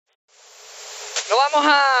No vamos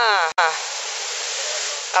a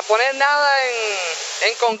poner nada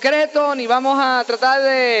en concreto, ni vamos a tratar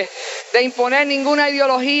de imponer ninguna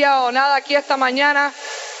ideología o nada aquí esta mañana.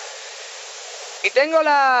 Y tengo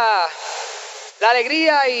la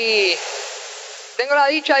alegría y tengo la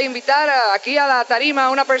dicha de invitar aquí a la tarima a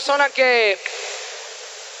una persona que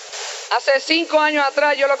hace 5 años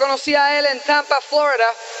atrás yo lo conocí a él en Tampa,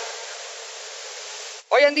 Florida.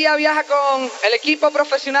 Hoy en día viaja con el equipo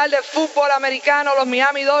profesional de fútbol americano, los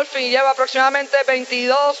Miami Dolphins, y lleva aproximadamente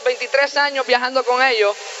 22, 23 años viajando con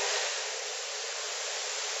ellos.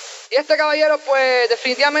 Y este caballero, pues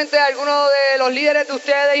definitivamente algunos de los líderes de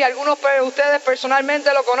ustedes y algunos de ustedes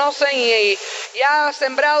personalmente lo conocen y ha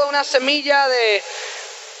sembrado una semilla de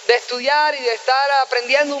estudiar y de estar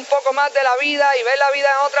aprendiendo un poco más de la vida y ver la vida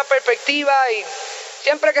en otra perspectiva. Y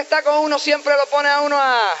siempre que está con uno, siempre lo pone a uno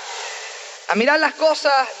a mirar las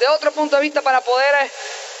cosas de otro punto de vista para poder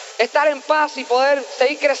estar en paz y poder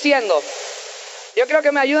seguir creciendo. Yo creo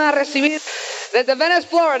que me ayudan a recibir desde Venice,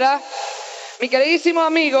 Florida, mi queridísimo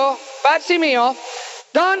amigo, Patsy mío,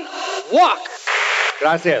 Don Walk.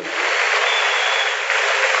 Gracias.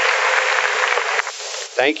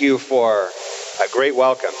 Thank you for a great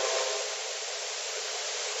welcome.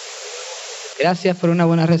 Gracias por una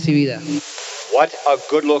buena recibida. What a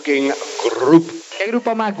good-looking group. Qué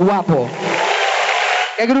grupo más guapo.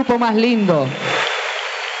 Qué grupo más lindo.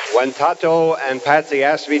 When Tato and Patsy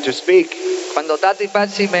asked me to speak, Cuando Tato y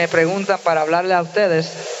Patsy me preguntan para hablarle a ustedes,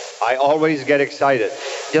 I always get excited.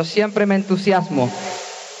 yo siempre me entusiasmo.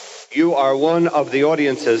 You are one of the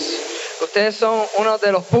audiences Ustedes son uno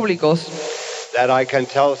de los públicos that I can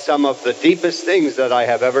tell some of the deepest things that I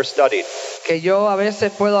have ever studied. que yo a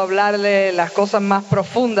veces puedo hablarle las cosas más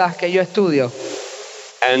profundas que yo estudio.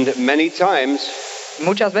 And many times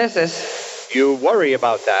Muchas veces you worry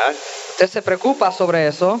about that usted se preocupa sobre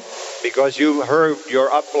eso because you heard your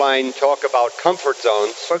upline talk about comfort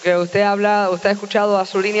zones. porque usted ha escuchado a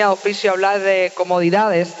su línea de oficio hablar de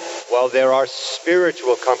comodidades, Well, there are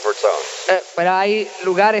spiritual comfort zones. pero hay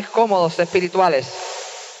lugares cómodos espirituales.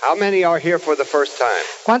 How many are here for the first time?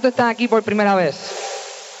 ¿Cuántos están aquí por primera vez?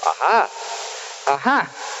 Aha. Ajá.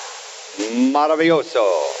 Maravilloso.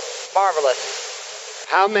 Marvelous.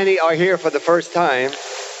 How many are here for the first time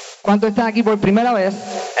 ¿Cuántos están aquí por primera vez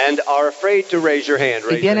and are afraid to raise your hand? y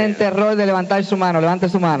Raise your tienen hand. terror de levantar su mano? Levante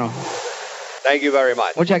su mano. Thank you very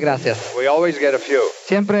much. Muchas gracias. We always get a few.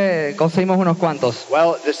 Siempre conseguimos unos cuantos.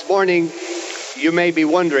 Well, this morning you may be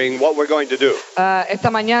wondering what we're going to do.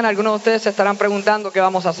 Esta mañana algunos de ustedes se estarán preguntando qué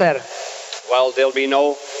vamos a hacer. Well, there'll be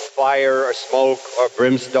no fire or smoke or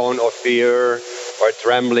brimstone or fear or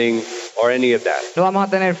trembling or any of that. No vamos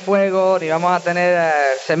a tener fuego, ni vamos a tener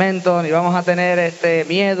cemento, ni vamos a tener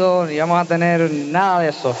miedo, ni vamos a tener nada de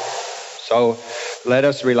eso. So let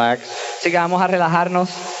us relax. Así que vamos a relajarnos.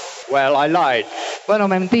 Well, I lied. Bueno,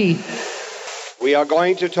 mentí. We are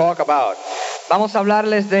going to talk about, Vamos a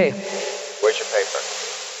hablarles de where's your paper?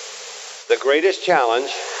 The greatest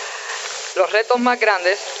challenge los retos más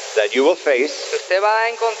grandes that you will face que usted va a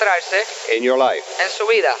encontrarse in your life. en su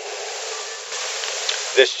vida.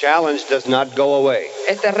 This challenge does not go away.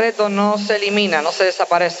 Este reto no se elimina, no se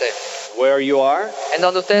desaparece. Where you are, En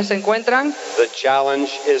donde ustedes se encuentran, the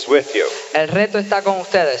challenge is with you. el reto está con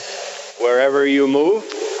ustedes. Wherever you move,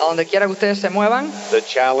 A donde quiera que ustedes se muevan, the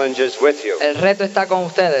challenge is with you. el reto está con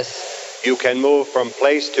ustedes. You can move from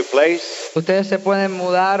place to place, Ustedes se pueden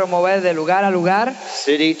mudar o mover de lugar a lugar,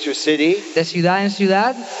 city to city, de ciudad en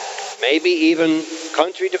ciudad, maybe even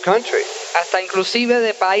country to country. hasta inclusive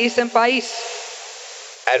de país en país,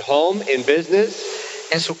 At home, in business,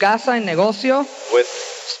 en su casa, en negocio, with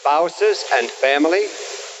spouses and family,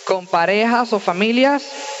 con parejas o familias,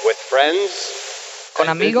 with friends, con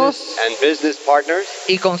and amigos business partners.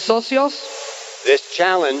 y con socios. This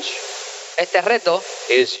challenge Este reto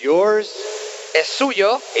is yours. es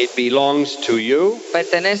suyo, It belongs to you,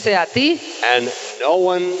 pertenece a ti and no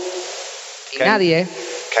one y Can- nadie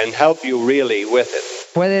can help you really with it.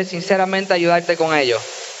 puede sinceramente ayudarte con ello.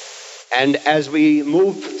 And as we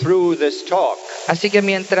move through this talk, Así que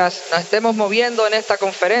mientras nos estemos moviendo en esta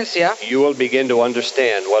conferencia, you will begin to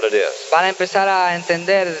understand what it is. van a empezar a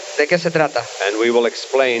entender de qué se trata. And we will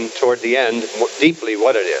explain toward the end deeply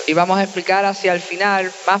what it is. Y vamos a explicar hacia el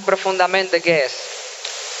final más profundamente qué es.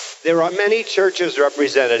 There are many churches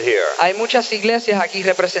represented here. Hay muchas iglesias aquí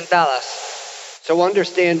representadas. So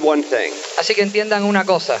understand one thing. Así que entiendan una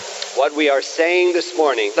cosa. What we are saying this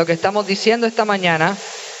morning Lo que estamos diciendo esta mañana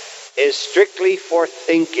is strictly for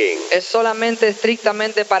thinking. es solamente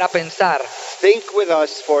estrictamente para pensar. Think with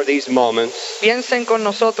us for these moments Piensen con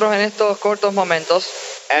nosotros en estos cortos momentos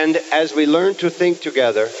And as we learn to think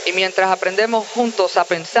together, Y mientras aprendemos juntos a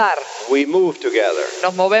pensar, we move together.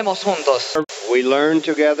 nos movemos juntos. We learn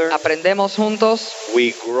together, Aprendemos juntos,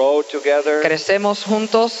 we grow together, crecemos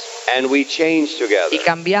juntos and we change together. y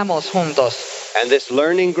cambiamos juntos. And this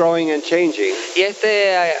learning, growing, and changing Y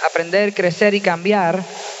aprender, crecer y cambiar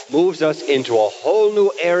moves us into a whole new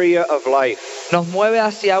area of life nos mueve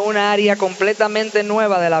hacia una área completamente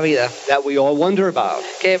nueva de la vida, that we all wonder about.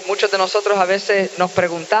 que muchos de nosotros a veces nos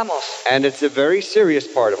preguntamos. And it's a very serious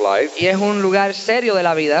part of life, Y es un lugar serio de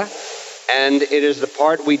la vida, and it is the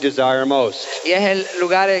part we desire most. y es el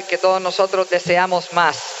lugar que todos nosotros deseamos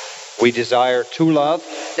más. We desire to love,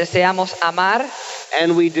 Deseamos amar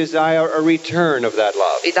and we desire a return of that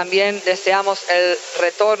love. y también deseamos el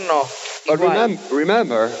retorno But igual.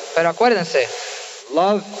 remember, Pero acuérdense,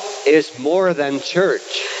 love is more than church.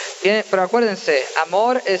 pero acuérdense,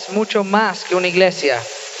 amor es mucho más que una iglesia.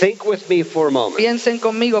 Think with me for a moment. Piensen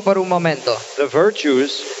conmigo por un momento. The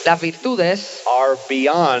virtues Las virtudes are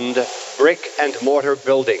beyond brick and mortar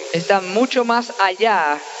buildings. están mucho más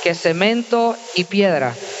allá que cemento y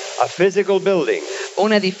piedra. A physical building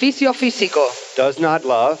Un edificio físico does not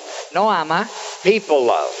love, no ama, people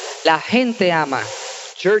love. la gente ama.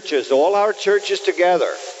 Churches, all our churches together,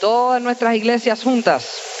 Todas nuestras iglesias juntas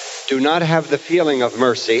do not have the feeling of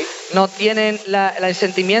mercy. no tienen el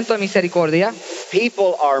sentimiento de misericordia.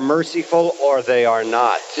 People are merciful or they are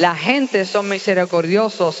not. La gente son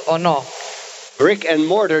misericordiosos o no. Brick and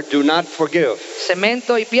mortar do not forgive.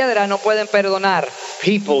 Cemento y piedra no pueden perdonar.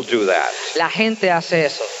 People do that La gente hace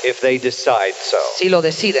eso, if they decide so. si lo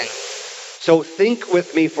deciden. So think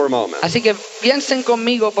with me for a moment. Así que piensen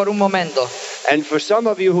conmigo por un momento. And for some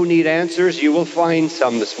of you who need answers, you will find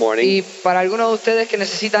some this morning. Y para algunos de ustedes que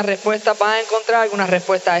necesitan respuestas, van a encontrar algunas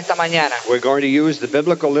respuestas esta mañana. We're going to use the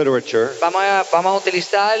biblical literature, Vamos a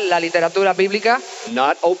utilizar la literatura bíblica,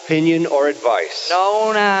 not opinion or advice. no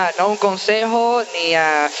un consejo ni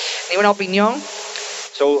una opinión.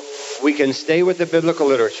 So we can stay with the biblical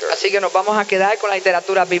literature Así que nos vamos a quedar con la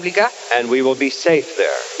literatura bíblica and we will be safe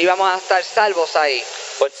there. y vamos a estar salvos ahí.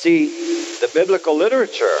 But see, the biblical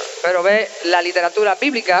literature Pero ve, la literatura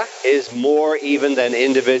bíblica is more even than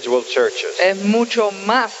individual churches, es mucho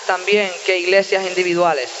más también que iglesias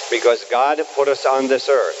individuales. because God put us on this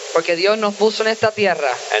earth. Porque Dios nos puso en esta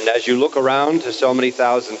tierra. And as you look around to so many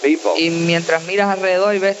thousand people, Y mientras miras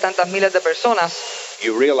alrededor y ves tantas miles de personas,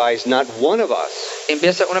 you realize not one of us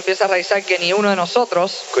uno empieza a realizar que ni uno de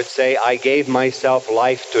nosotros could say, I gave myself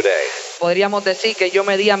life today. podríamos decir que yo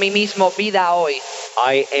me di a mí mismo vida hoy.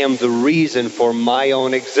 I am the reason for my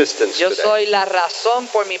own existence Yo today. soy la razón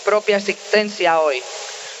por mi propia existencia hoy.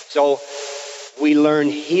 So we learn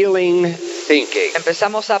healing thinking,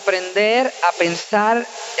 Empezamos a aprender a pensar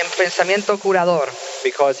en pensamiento curador.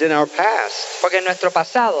 because in our past, Porque en nuestro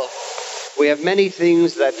pasado we have many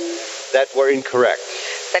things that were incorrect.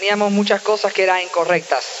 teníamos muchas cosas que eran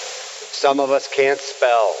incorrectas. Some of us can't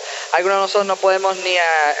spell. Algunos de nosotros no podemos ni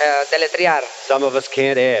deletrear. Some of us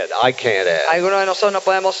can't add. I can't add. Algunos de nosotros no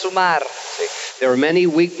podemos sumar. See, there are many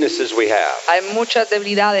weaknesses we have. Hay muchas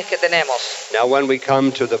debilidades que tenemos. Now when we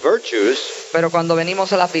come to the virtues, Pero cuando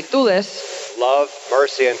venimos a las virtudes, love,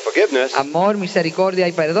 mercy, and forgiveness, amor, misericordia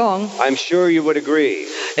y perdón, I'm sure you would agree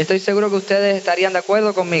estoy seguro que ustedes estarían de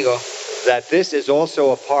acuerdo conmigo that this is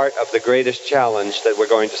also a part of the greatest challenge that we're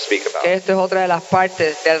going to speak about. que esto es otra de las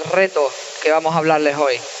partes del reto que vamos a hablarles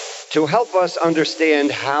hoy. To help us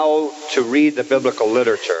understand how to read the biblical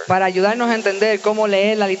literature, Para ayudarnos a entender cómo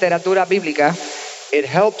leer la literatura bíblica, it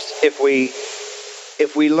helps if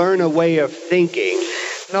we learn a way of thinking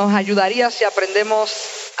nos ayudaría si aprendemos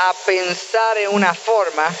a pensar en una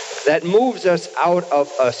forma that moves us out of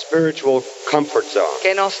a spiritual comfort zone.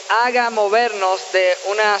 que nos haga movernos de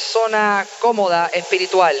una zona cómoda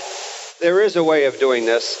espiritual. There is a way of doing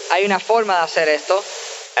this, Hay una forma de hacer esto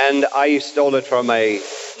and I stole it from a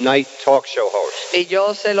night talk show host. y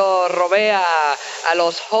yo se lo robé a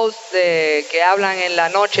los hosts que hablan en la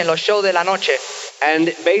noche, en los shows de la noche.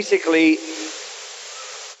 And basically,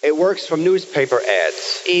 it works from newspaper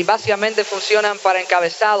ads Y básicamente funcionan para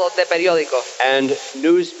encabezados de periódico and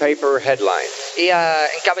newspaper headlines. y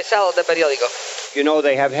encabezados de periódico. You know,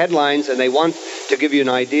 they have headlines and they want to give you an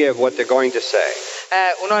idea of what they're going to say.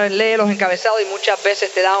 Uno lee los encabezados y muchas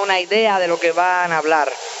veces te da una idea de lo que van a hablar.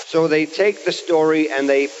 So they take the story and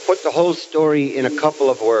they put the whole story in a couple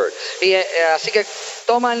of words. Y así que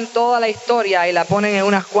toman toda la historia y la ponen en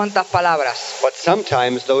unas cuantas palabras. But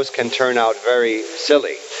sometimes those can turn out very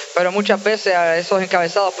silly, Pero muchas veces esos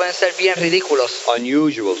encabezados pueden ser bien ridículos,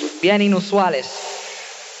 unusual. bien inusuales.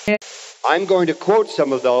 I'm going to quote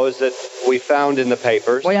some of those that we found in the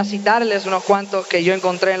papers Voy a citarles unos cuantos que yo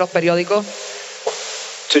encontré en los periódicos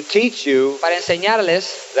to teach you para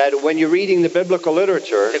enseñarles that when you're reading the biblical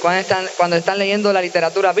literature que cuando están leyendo la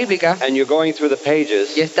literatura bíblica and you're going through the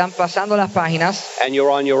pages y están pasando las páginas and you're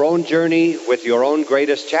on your own journey with your own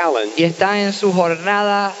greatest challenge, y están en su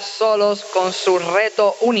jornada solos con su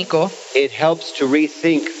reto único, it helps to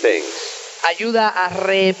rethink things. ayuda a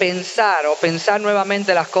repensar o pensar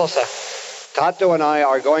nuevamente las cosas. Tato and I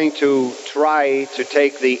are going to try to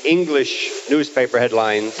take the English newspaper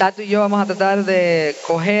headlines Tato y yo vamos a tratar de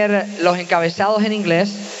coger los encabezados en inglés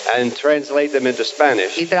and translate them into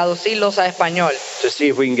Spanish y traducirlos a español. to see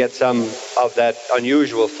if we can get some of that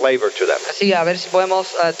unusual flavor to them. Así, a ver si podemos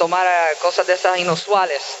tomar cosas de esas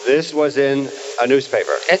inusuales. This was in a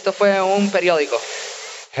newspaper. Esto fue en un periódico.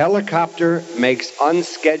 Helicopter makes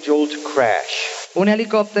unscheduled crash. Un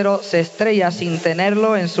helicóptero se estrella sin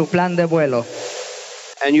tenerlo en su plan de vuelo.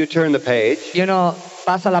 And you turn the page Y uno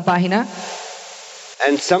pasa la página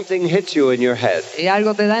and something hits you in your head. y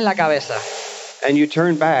algo te da en la cabeza. And you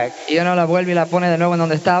turn back Y uno la vuelve y la pone de nuevo en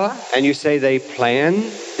donde estaba. and you say, they plan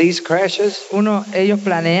these crashes? Ellos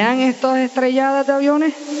planean estas estrelladas de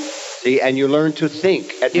aviones. See, and you learn to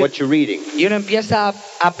think at You- what you're reading. Y uno empieza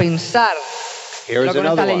a pensar lo Here's que uno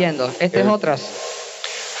está another one. leyendo. Esta es Here's otras.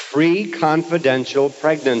 free confidential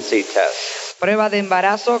pregnancy test Prueba de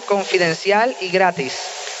embarazo confidencial y gratis.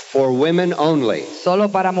 for women only. Solo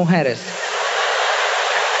para mujeres.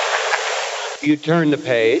 You turn the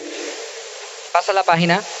page Pasa la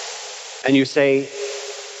página and you say,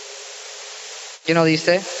 y uno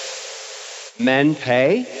dice, men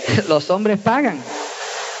pay? los hombres pagan.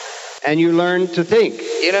 And you learn to think.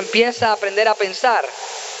 Y uno empieza a aprender a pensar.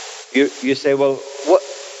 You say, well, what?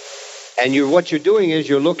 And what you're doing is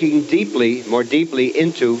you're looking more deeply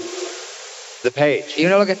into the page. Y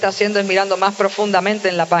uno lo que está haciendo es mirando más profundamente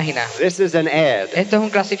en la página. This is an ad. Esto es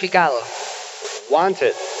un clasificado.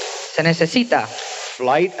 Wanted. Se necesita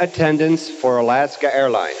Flight attendants for Alaska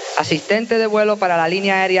Airlines. asistente de vuelo para la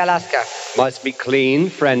línea aérea Alaska. Must be clean,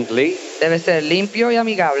 friendly, Debe ser limpio y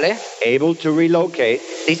amigable, able to relocate.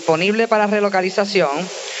 disponible para relocalización.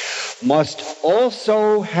 Must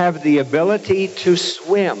also have the ability to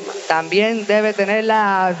swim. También debe tener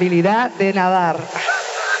la habilidad de nadar.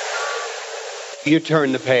 You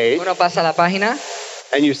turn the page Uno pasa la página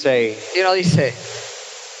and you say, y uno dice,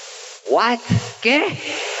 what? ¿qué?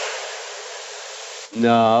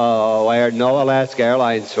 No, no Alaska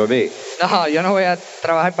Airlines for me. No, yo no voy a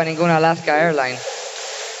trabajar para ninguna Alaska Airline.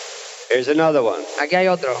 Here's another one. Aquí hay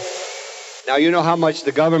otro. Now you know how much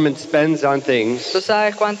the government spends on things Tú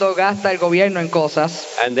sabes cuánto gasta el gobierno en cosas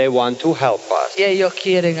and they want to help us. y ellos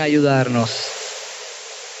quieren ayudarnos.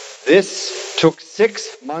 This took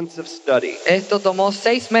 6 months of study. Esto tomó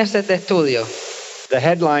 6 meses de estudio. The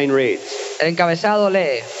headline reads, El encabezado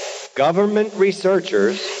lee, government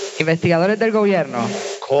researchers investigadores del gobierno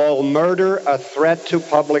call murder a threat to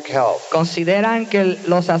public health. consideran que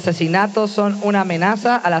los asesinatos son una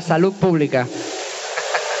amenaza a la salud pública.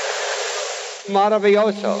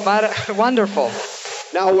 Maravilloso. Wonderful.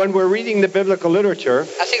 Now when we're reading the biblical literature,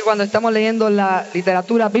 Así que cuando estamos leyendo la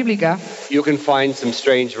literatura bíblica, you can find some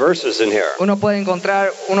strange verses in here. uno puede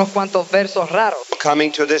encontrar unos cuantos versos raros.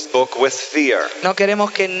 Coming to this book with fear. No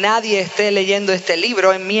queremos que nadie esté leyendo este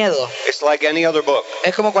libro en miedo. It's like any other book.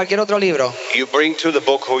 Es como cualquier otro libro. You bring to the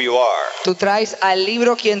book who you are. Tú traes al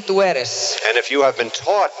libro quien tú eres. And if you have been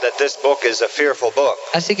taught that this book is a fearful book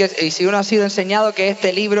Así que y si uno ha sido enseñado que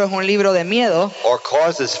este libro es un libro de miedo or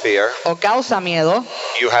causes fear, o causa miedo,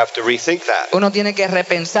 you have to rethink that. uno tiene que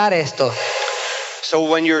repensar esto. So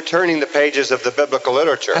when you're turning the pages of the biblical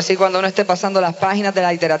literature Así cuando uno esté pasando las páginas de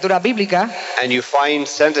la literatura bíblica, and you find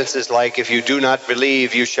sentences like, if you do not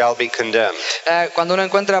believe, you shall be condemned, cuando uno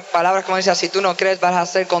encuentra palabras como dice, si tú no crees vas a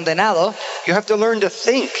ser condenado, you have to learn to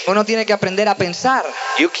think. uno tiene que aprender a pensar.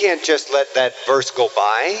 You can't just let that verse go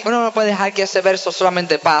by. Uno no puede dejar que ese verso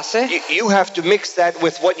solamente pase. You have to mix that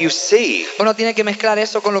with what you see. Uno tiene que mezclar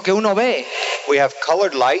eso con lo que uno ve. We have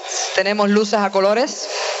colored lights, Tenemos luces a colores,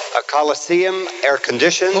 a coliseum, air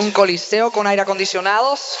conditioned. un coliseo con aire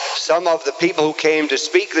acondicionados. Some of the people who came to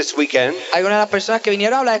speak this weekend Algunas de las personas que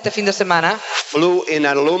vinieron a hablar este fin de semana flew in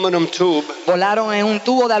an aluminum tube volaron en un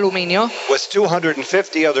tubo de aluminio with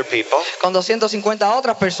 250 other people, con 250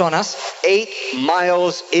 otras personas, 8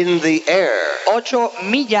 miles in the air, 8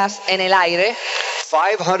 millas en el aire,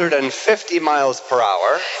 550 miles per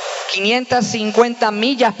hour, 550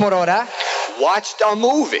 millas por hora, watched a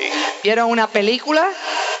movie, vieron una película,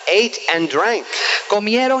 ate and drank,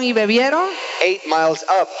 comieron y bebieron 8 miles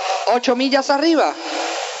up. 8 millas arriba.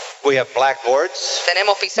 We have blackboards.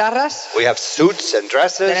 tenemos pizarras, We have suits and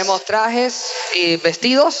dresses. tenemos trajes y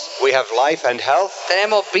vestidos, We have life and health.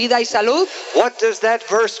 tenemos vida y salud. What does that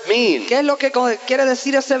verse mean? ¿Qué es lo que quiere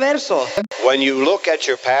decir ese verso? When you look at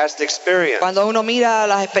your past experience Cuando uno mira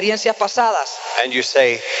las experiencias pasadas and you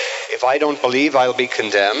say, if I don't believe, I'll be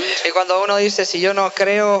condemned. y cuando uno dice, si yo no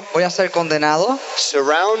creo, voy a ser condenado,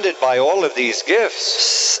 Surrounded by all of these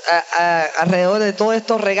gifts, alrededor de todos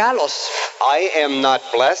estos regalos, I am not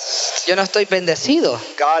blessed. yo no estoy bendecido.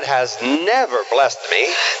 God has never blessed me.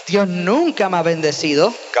 Dios nunca me ha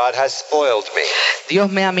bendecido. God has spoiled me. Dios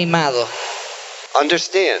me ha mimado.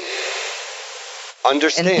 Understand.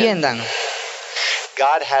 Understand. Entiendan,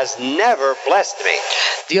 God has never blessed me.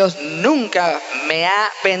 Dios nunca me ha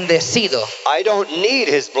bendecido. I don't need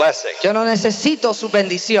his blessing. Yo no necesito su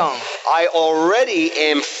bendición. I already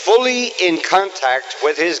am fully in contact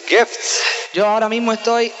with his gifts. Yo ahora mismo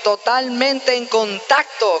estoy totalmente en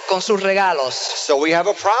contacto con sus regalos. So we have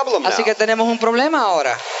a problem now. Así que tenemos un problema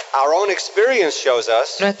ahora. Our own experience shows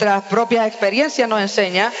us Nuestras propias experiencias nos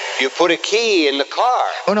enseñan. you put a key in the car.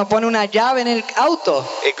 Uno pone una llave en el auto.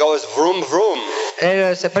 It goes vroom vroom.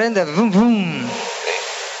 Se prende. Vroom, vroom.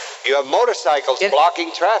 You have motorcycles Tiene-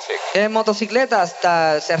 blocking traffic. Tiene motocicletas,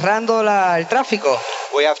 está cerrando el tráfico.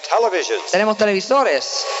 We have televisions, Tenemos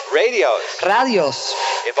televisores, radios. radios.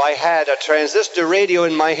 If I had a transistor radio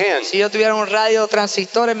in my hand, Si yo tuviera un radio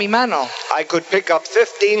transistor en mi mano, I could pick up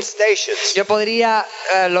 15 stations yo podría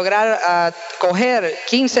lograr coger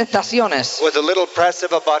 15 estaciones with a little press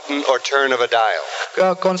of a button or turn of a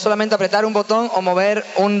dial. con solamente apretar un botón o mover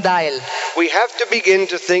un dial. We have to begin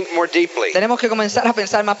to think more deeply. Tenemos que comenzar a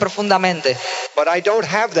pensar más profundamente. But I don't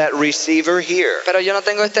have that receiver here. Pero yo no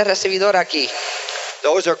tengo este recibidor aquí.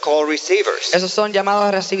 Those are called receivers. Esos son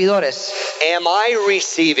llamados recibidores. Am I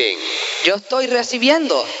receiving? Yo estoy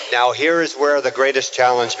recibiendo. Now here is where the greatest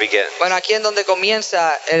challenge begins. Bueno, aquí es donde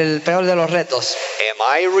comienza el peor de los retos. Am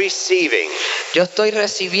I receiving Yo estoy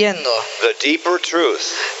recibiendo the deeper truth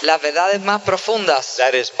las verdades más profundas,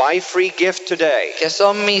 that is my free gift today, que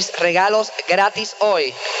son mis regalos gratis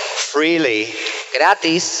hoy, freely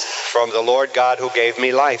gratis from the Lord God who gave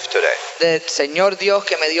me life today? del Señor Dios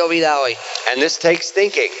que me dio vida hoy? And this takes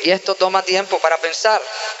thinking. Y esto toma tiempo para pensar.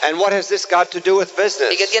 And what has this got to do with ¿Y qué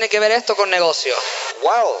business? tiene que ver esto con negocio?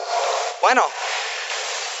 Well, Bueno,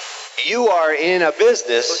 you are in a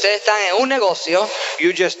business. ustedes están en un negocio,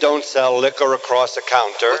 You just don't sell liquor across a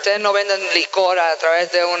counter, ustedes no venden licor a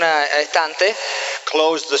través de un estante,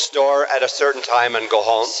 close the store at a certain time and go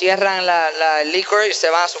home. cierran la licor y se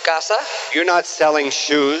van a su casa. You're not selling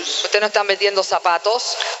shoes Ustedes no están vendiendo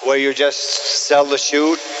zapatos, where you just sell the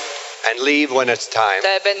shoe and leave when it's time.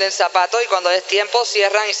 ustedes venden zapatos y cuando es tiempo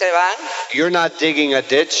cierran y se van. You're not digging a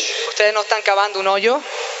ditch, Ustedes no están cavando un hoyo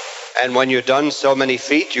and when you're done so many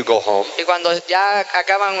feet, you go home. y cuando ya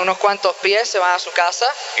acaban unos cuantos pies se van a su casa.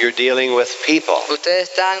 You're dealing with people. Ustedes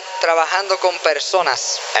están trabajando con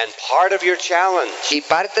personas And part of your challenge y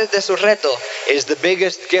parte de su reto is the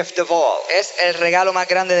biggest gift of all. es el regalo más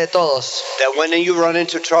grande de todos, That when you run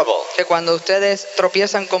into trouble, que cuando ustedes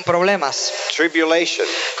tropiezan con problemas, tribulation,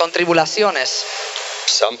 con tribulaciones,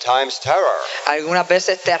 sometimes terror, algunas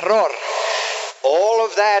veces terror, all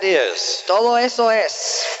of that is todo eso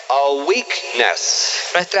es a weakness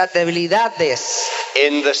nuestras debilidades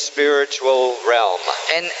in the spiritual realm.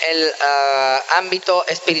 en el ámbito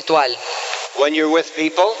espiritual. When you're with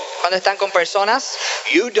people, Cuando están con personas,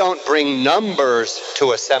 you don't bring numbers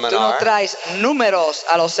to a tú no seminar. traes números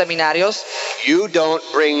a los seminarios, You don't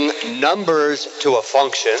bring numbers to a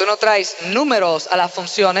function. tú no traes números a las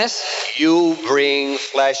funciones, You bring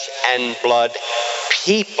flesh and blood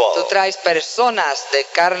people tú traes personas de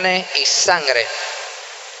carne y sangre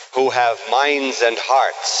who have minds and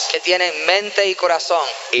hearts, que tienen mente y corazón,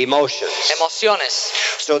 emotions. emociones.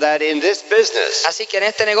 So that in this business, Así que en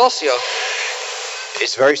este negocio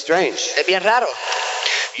it's very strange. es bien raro.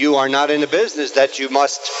 You are not in a business that you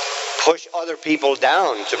must push other people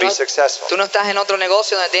down to be successful. Tú no estás en otro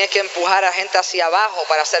negocio donde tienes que empujar a gente hacia abajo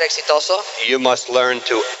para ser exitoso. You must learn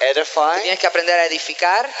to edify, Tienes que aprender a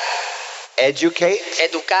edificar, educate,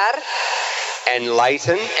 educar,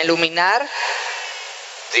 enlighten iluminar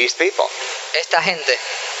these people. esta gente.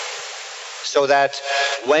 So that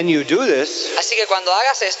when you do this, Así que cuando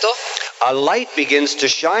hagas esto, a light begins to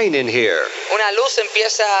shine in here. una luz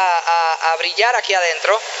empieza a brillar aquí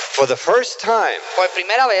adentro For the first time, Por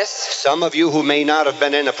primera vez, some of you who may not have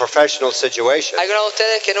been in a professional situation, algunos de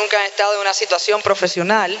ustedes que nunca han estado en una situación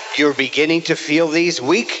profesional, you're beginning to feel these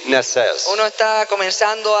weaknesses. uno está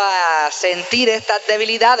comenzando a sentir estas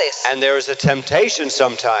debilidades. And there is a temptation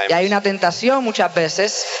sometimes Y hay una tentación muchas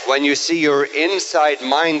veces when you see your inside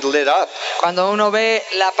mind lit up cuando uno ve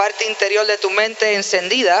la parte interior de tu mente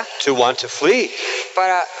encendida, to want to flee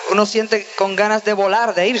uno siente con ganas de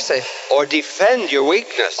volar, de irse, or defend your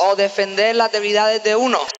weakness. o defender las debilidades de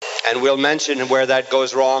uno. And we'll mention where that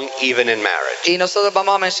goes wrong even in marriage. Y nosotros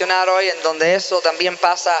vamos a mencionar hoy en donde eso también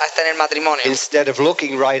pasa hasta en el matrimonio. Instead of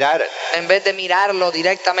looking right at it En vez de mirarlo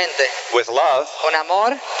directamente with love con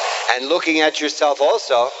amor and looking at yourself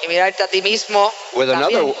also y mirarte a ti mismo with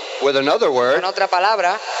también, another word, con otra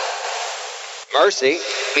palabra, mercy,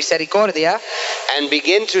 misericordia, and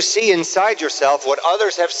begin to see inside yourself what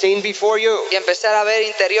others have seen before you. y empezar a ver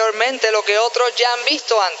interiormente lo que otros ya han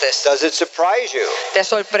visto antes. Does it surprise you Te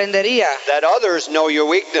sorprendería that others know your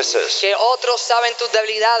weaknesses que otros saben tus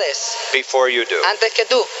debilidades before you do? antes que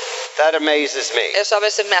tú. That amazes me. Eso a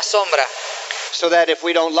veces me asombra. So that if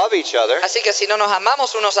we don't love each other, Así que si no nos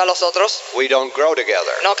amamos unos a los otros, we don't grow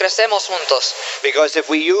together. no crecemos juntos. Because if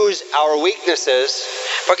we use our weaknesses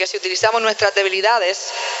Porque si utilizamos nuestras debilidades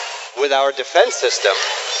with our defense system,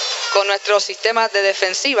 con nuestros sistemas de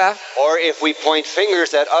defensiva, or if we point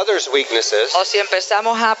fingers at others' weaknesses, o si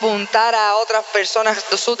empezamos a apuntar a otras personas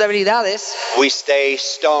sus debilidades, we stay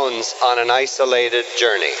stones on an isolated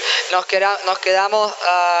journey. nos quedamos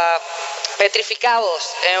petrificados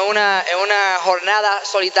en una jornada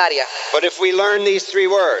solitaria. But if we learn these three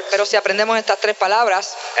words, Pero si aprendemos estas tres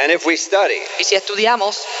palabras and if we study, y si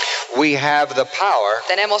estudiamos, we have the power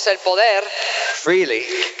tenemos el poder freely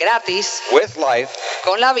gratis with life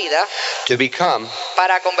con la vida to become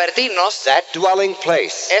para convertirnos that dwelling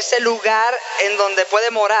place ese lugar en donde puede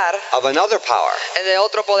morar of another power de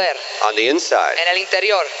otro poder on the inside en el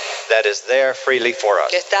interior that is there freely for us.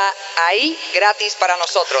 que está ahí gratis para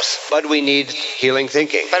nosotros. But we need healing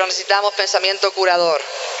thinking. Pero necesitamos pensamiento curador.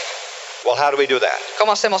 Well, how do we do that?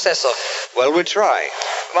 ¿Cómo hacemos eso? Well, we try.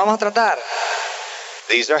 Vamos a tratar.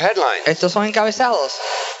 These are headlines. Estos son encabezados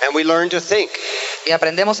And we learn to think. y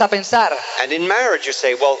aprendemos a pensar. And in marriage, you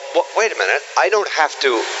say, well, wait a minute. I don't have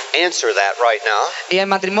to answer that right now. Y en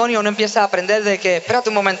matrimonio uno empieza a aprender de que, espérate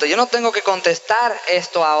un momento, yo no tengo que contestar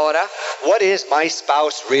esto ahora. What is my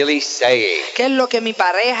spouse really saying? ¿Qué es lo que mi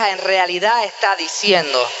pareja en realidad está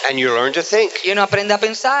diciendo? And you learn to think. Y uno aprende a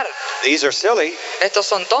pensar. These are silly, Estos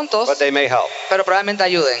son tontos, but they may help. pero probablemente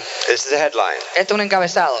ayuden. This is the headline. Esto es un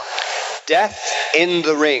encabezado. Death in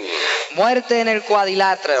the ring. Muerte en el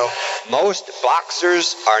cuadrilátero. Most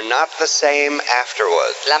boxers are not the same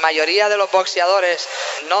afterwards. La mayoría de los boxeadores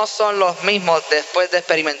no son los mismos después de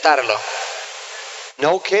experimentarlo.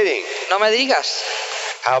 No kidding. No me digas.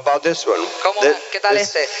 How about this one? ¿Qué tal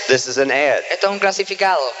este? This is an ad. Esto es un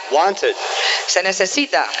clasificado. Wanted. Se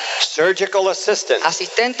necesita Surgical assistant.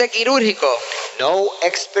 asistente quirúrgico. No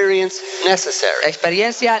experience necessary.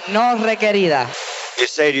 Experiencia no requerida. You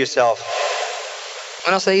say to yourself,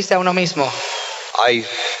 Uno se dice a uno mismo, I'm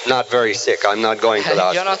not very sick. I'm not going to the yo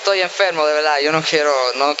hospital. no estoy enfermo, de verdad. Yo no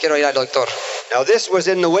quiero ir al doctor. Now this was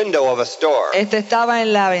in the window of a store. Este estaba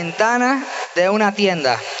en la ventana de una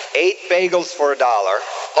tienda. 8 bagels for $1.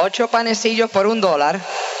 8 panecillos por $1.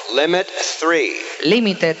 Limit 3.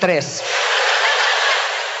 Límite 3.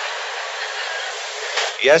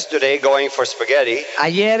 Yesterday, going for spaghetti,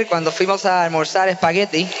 Ayer, cuando fuimos a almorzar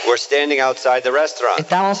espagueti, we're standing outside the restaurant.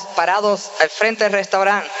 estábamos parados al frente del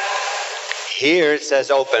restaurante. Here it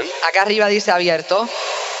says open. Acá arriba dice abierto.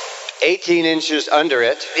 18 inches under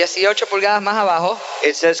it, 18 pulgadas más abajo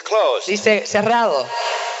it says closed. dice cerrado.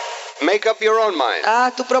 Make up your own mind.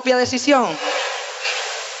 Haz tu propia decisión.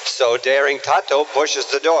 So daring Tato pushes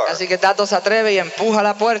the door Así que Tato se atreve y empuja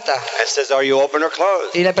la puerta and says, are you open or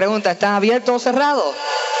closed? y le pregunta, ¿están abiertos o cerrados?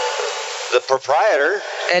 The proprietor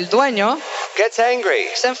El dueño gets angry.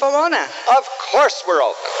 se enfogona. Of course we're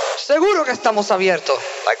open. Seguro que estamos abiertos.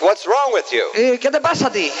 Like, what's wrong with you? ¿Y qué te pasa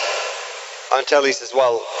a ti? Until he says,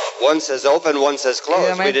 well, one says open, one says Y de closed.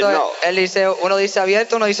 We momento didn't know. él dice, uno dice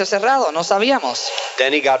abierto, uno dice cerrado. No sabíamos.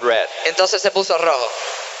 Then he got red. Entonces se puso rojo.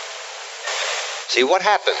 See what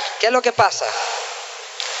happened? ¿Qué es lo que pasa?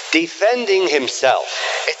 Defending himself.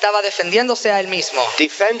 Estaba defendiéndose a él mismo,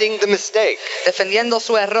 Defending the mistake. defendiendo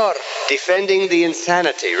su error, Defending the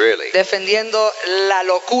insanity, really. defendiendo la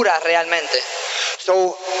locura realmente.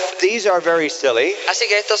 So these are very silly, Así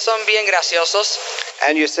que estos son bien graciosos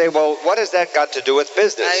And you say, well, what has that got to do with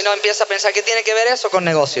business? Ahí uno empieza a pensar, ¿qué tiene que ver eso con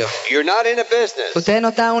negocio? You're not in a business. Ustedes no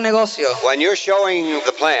están en un negocio. When you're showing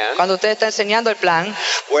the plan, Cuando usted está enseñando el plan,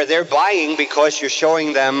 where they're buying because you're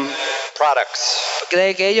showing them products.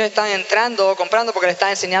 cree que ellos están entrando o comprando porque le están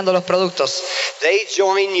enseñando los productos. They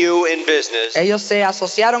join you in business Ellos se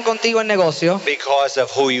asociaron contigo en negocio because of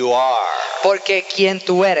who you are, porque quien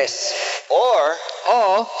tú eres. or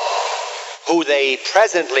O who they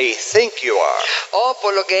presently think you are,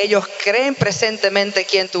 por lo que ellos creen presentemente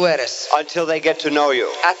quién tú eres, until they get to know you.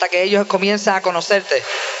 hasta que ellos comienzan a conocerte.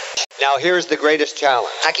 Now here's the greatest challenge.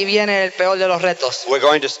 Aquí viene el peor de los retos. We're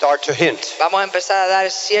going to start to hint. Vamos a empezar a dar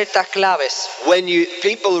ciertas claves. When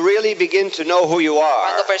people really begin to know who you are,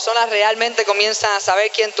 Cuando personas realmente comienzan a saber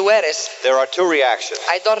quién tú eres, there are two reactions.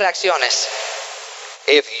 hay dos reacciones.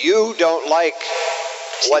 If you don't like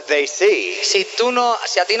what they see, Si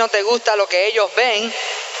a ti no te gusta lo que ellos ven,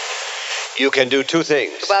 you can do two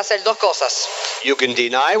things. tú puedes hacer dos cosas. You can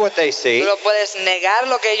deny what they Tú see no puedes negar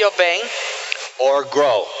lo que ellos ven or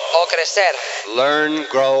grow. o crecer, Learn,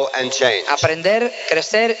 grow, and change. aprender,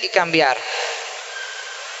 crecer y cambiar.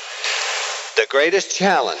 The greatest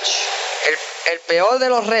challenge El peor de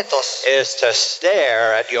los retos is to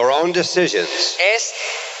stare at your own decisions es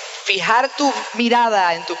fijar tu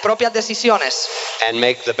mirada en tus propias decisiones and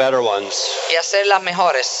make the better ones, y hacerlas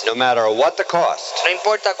mejores. no matter what the cost, No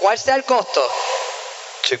importa cuál sea el costo,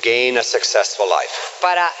 to gain a successful life.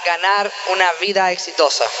 para ganar una vida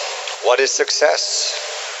exitosa. What is success?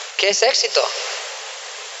 ¿Qué es éxito?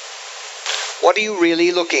 What are you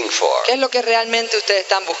really looking for? ¿Qué es lo que realmente ustedes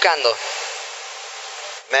están buscando?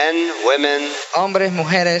 Men, women, Hombres,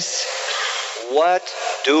 mujeres, what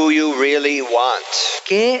do you really want?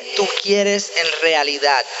 ¿qué tú quieres en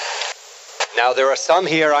realidad? Now, there are some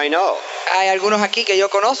here I know Hay algunos aquí que yo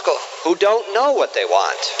conozco who don't know what they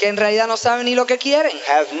want, que en realidad no saben ni lo que quieren.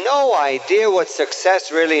 have no idea what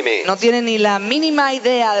success really means. No tienen ni la mínima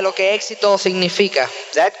idea de lo que éxito significa.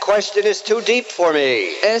 That question is too deep for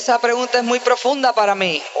me. Esa pregunta es muy profunda para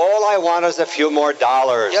mí. All I want is a few more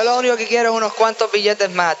dollars Yo lo único que quiero es unos cuantos billetes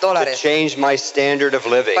más, to dólares, change my standard of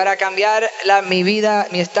living. para cambiar mi vida,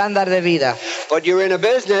 mi estándar de vida. But you're in a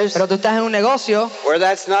business Pero tú estás en un negocio where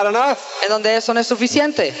that's not enough. en donde eso no es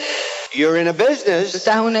suficiente. You're in a Tú business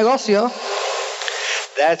estás en un negocio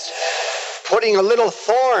that's putting a little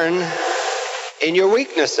thorn in your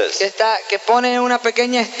weaknesses, que pone una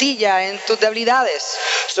pequeña estilla en tus debilidades,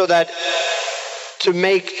 so that to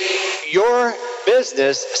make your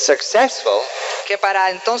business successful, que para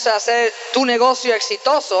entonces hacer tu negocio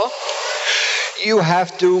exitoso you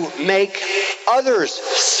have to make others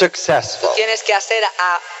successful. tienes que hacer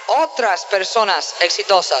a otras personas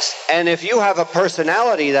exitosas. And if you have a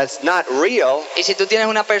personality that's not real, Y si tú tienes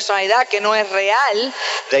una personalidad que no es real,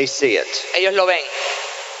 they see it. ellos lo ven.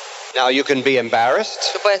 Now you can be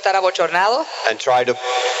embarrassed Tú puedes estar abochornado and try to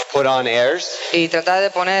put on airs. y tratar de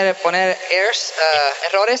poner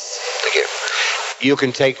errores. Thank you. You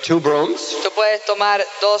can take two brooms, Tú puedes tomar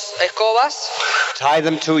dos escobas tie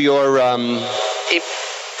them to your y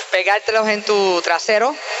pegártelos en tu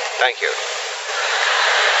trasero, thank you,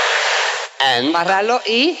 and amarrarlo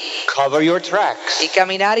y cover your tracks.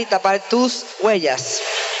 caminar y tapar tus huellas.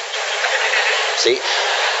 See?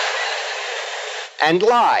 And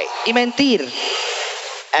lie Y mentir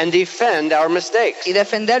and defend our mistakes y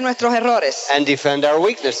defender nuestros errores and defend our y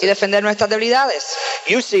weaknesses. defender nuestras debilidades.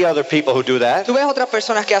 You see other people who do that. Tú ves otras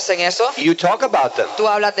personas que hacen eso, You talk about them. tú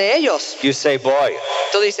hablas de ellos. You say, boy,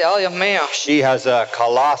 Tú dices, oh Dios mío, she has a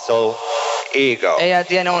colossal ego. ella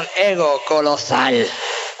tiene un ego colosal.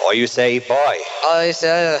 Or you say, boy, O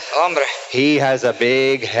dice, hombre, he has a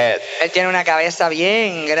big head. él tiene una cabeza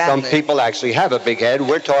bien Some grande. people actually have a big head.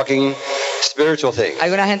 We're talking spiritual things.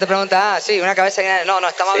 Alguna gente pregunta, sí, una cabeza grande. No,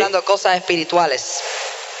 estamos Sí. hablando de cosas espirituales.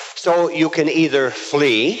 So you can either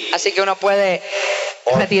flee Así que uno puede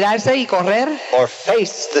retirarse y correr or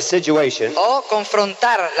face the situation. o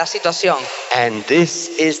confrontar la situación. And this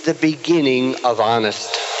is the beginning of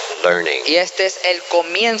honest learning. Y este es el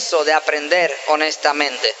comienzo de aprender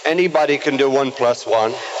honestamente. Anybody can do 1 +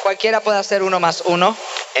 1. Cualquiera puede hacer 1 más 1.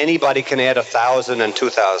 Anybody can add 1,000 and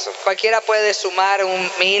 2,000. Cualquiera puede sumar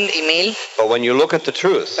 1,000 y 1,000. But when you look at the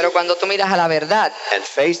truth Pero cuando tú miras a la verdad and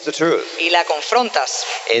face the truth y la confrontas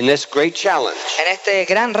in this great challenge en este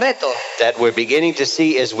gran reto that we're beginning to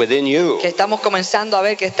see is within you, que estamos comenzando a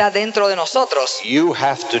ver que está dentro de nosotros, you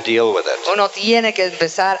have to deal with it. uno tiene que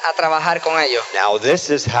empezar a trabajar con ello. Now this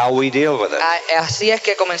is how we deal with it. Así es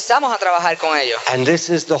que comenzamos a trabajar con ello. And this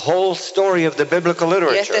is the whole story of the biblical Y esta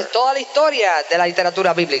literature. es toda la historia de la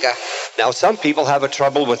literatura bíblica. bíblica. Now, some people have a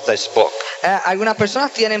trouble with this book. Algunas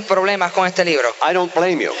personas tienen problemas con este libro. I don't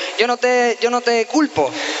blame you. Yo no te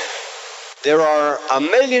culpo. There are a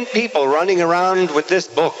million people running around with this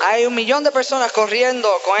book, Hay 1 millón de personas corriendo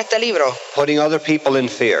con este libro, putting other people in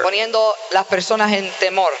fear, poniendo las personas en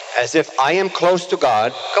temor, as if I am close to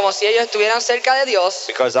God como si ellos estuvieran cerca de Dios,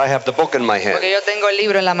 because I have the book in my hand, porque yo tengo el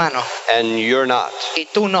libro en la mano and you're not. y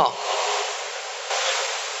tú no.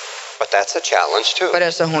 But that's a challenge too. Pero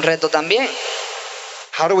eso es un reto también.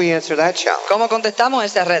 How do we answer that challenge? ¿Cómo contestamos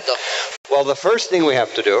ese reto? Well, the first thing we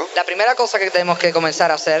have to do, La primera cosa que tenemos que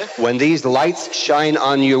comenzar a hacer, when these lights shine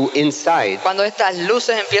on you inside, cuando estas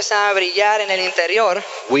luces empiezan a brillar en el interior,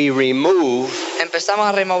 we remove, empezamos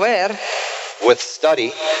a remover with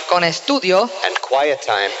study con estudio and quiet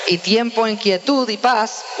time, y tiempo en quietud y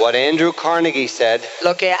paz, what Andrew Carnegie said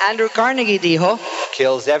lo que Andrew Carnegie dijo,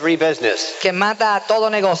 kills every business. que mata a todo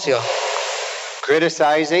negocio.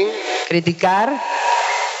 Criticizing, Criticar,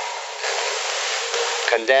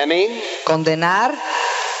 condemning, condenar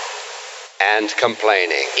and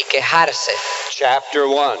complaining. y quejarse. Chapter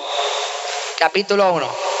 1. Capítulo 1.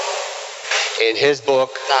 In his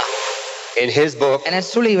book, En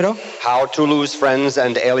su libro, How to Lose Friends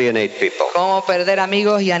and Alienate People. Cómo perder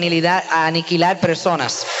amigos y aniquilar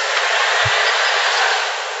personas.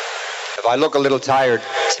 If I look a little tired,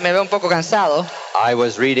 Si me veo un poco cansado, I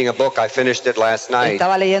was reading a book, I finished it last night.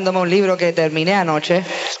 estaba leyéndome un libro que terminé anoche.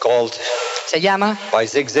 It's called Se llama by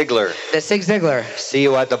Zig Ziglar, The Zig Ziglar. See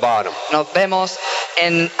You at the Bottom. Nos vemos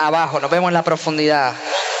abajo, nos vemos en la profundidad,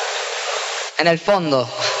 en el fondo.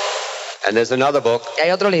 And there's another book, Y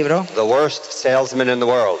hay otro libro, The Worst Salesman in the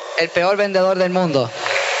World, El peor vendedor del mundo,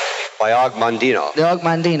 by Og Mandino. de Og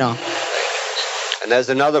Mandino. And there's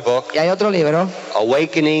another book, Y hay otro libro,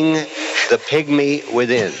 Awakening the Pygmy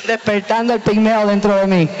Within. Despertando el pigmeo dentro de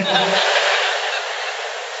mí.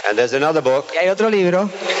 And there's another book, Y hay otro libro,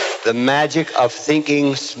 The Magic of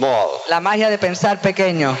Thinking Small. La magia de pensar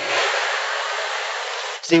pequeño.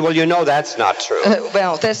 See, well, you know that's not true.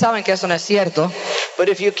 Bueno, ustedes saben que eso no es cierto, But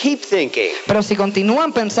if you keep thinking, pero si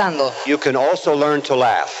continúan pensando, you can also learn to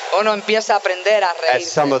laugh uno empieza a aprender a at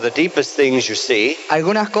some reírse. of the deepest things you see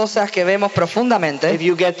Algunas cosas que vemos profundamente if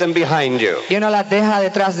you get them behind you. y uno las deja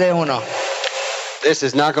detrás de uno. This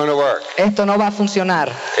is not going to work. Esto no va a funcionar.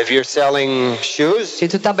 If you're selling shoes, Si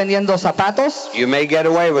tú estás vendiendo zapatos, you may get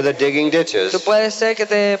away with it digging ditches tú puedes ser que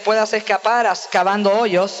te puedas escapar cavando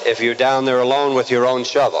hoyos. if you're down there alone with your own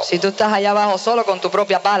shovel. Si tú estás allá abajo solo con tu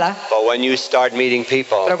propia pala, But when you start meeting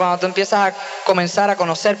people, pero cuando tú empiezas a comenzar a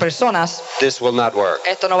conocer personas, this will not work.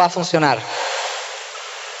 esto no va a funcionar.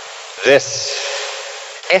 This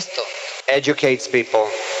Esto educates people,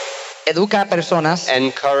 educa a personas,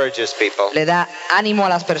 encourages people. le da ánimo a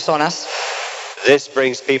las personas. This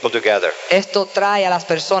brings people together. Esto trae a las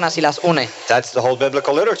personas y las une. That's the whole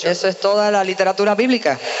biblical literature. Eso es toda la literatura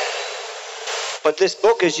bíblica. But this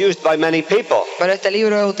book is used by many people Pero este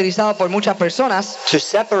libro es utilizado por muchas personas to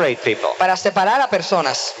separate people. para separar a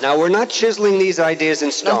personas. Now, we're not chiseling these ideas in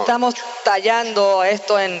No stone. estamos tallando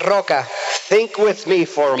esto en roca. Think with me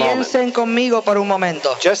for a moment. Piensen conmigo por un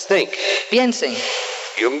momento. Just think. Piensen.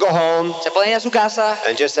 You can go home Se pueden ir a su casa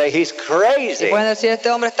and just say, he's y crazy. pueden decir, este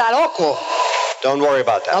hombre está loco. Don't worry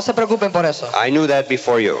about No that. se preocupen por eso. I knew that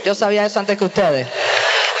before you. Yo sabía eso antes que ustedes.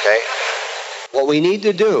 Okay? What we need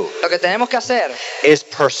to do Lo que tenemos que hacer is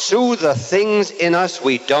pursue the things in us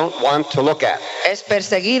we don't want to look at. es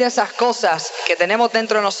perseguir esas cosas que tenemos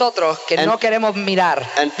dentro de nosotros que no queremos mirar.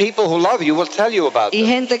 And people who love you will tell you about Y them.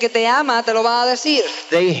 gente que te ama te lo va a decir.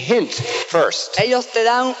 They hint first. Ellos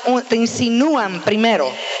te insinúan primero.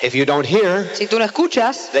 If you don't hear, Si tú no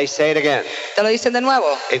escuchas, they say it again. te lo dicen de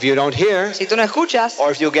nuevo. If you don't hear, Si tú no escuchas,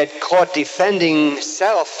 or if you get caught defending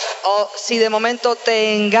self, o si de momento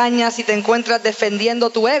te engañas y te encuentras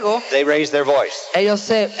defendiendo tu ego, they raise their voice.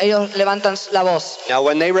 ellos levantan la voz. Now,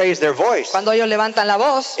 when they raise their voice, Cuando ellos levantan la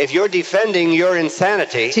voz, if you're defending your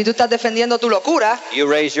insanity, si tú estás defendiendo tu locura, you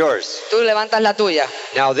raise yours. tú levantas la tuya.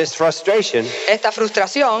 Now, this frustration Esta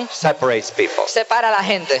frustración separates people. separa a la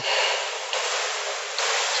gente.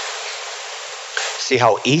 See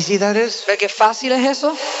how easy that is? ¿Ve qué fácil es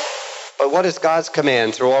eso? But what is God's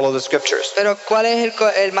command through all of the scriptures? Pero ¿cuál es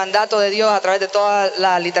el mandato de Dios a través de toda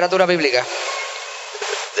la literatura bíblica?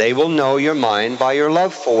 They will know your mind by your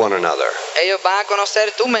love for one another. Ellos van a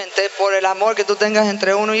conocer tu mente por el amor que tú tengas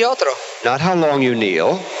entre uno y otro. Not how long you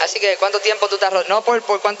kneel, Así que cuánto tiempo tú te no por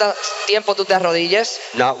cuánto tiempo tú te arrodilles,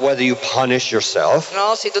 not whether you punish yourself,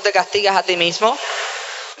 no si tú te castigas a ti mismo,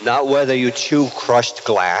 Not whether you chew crushed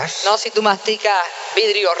glass. No si tú masticas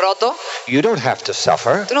vidrio roto. You don't have to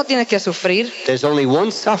suffer. Tú no tienes que sufrir. There's only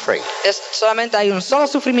one suffering. Solamente hay un solo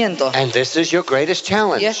sufrimiento. And this is your greatest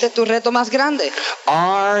challenge. Y este es tu reto más grande.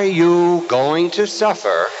 Are you going to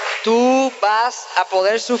suffer Tú vas a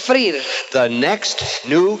poder sufrir the next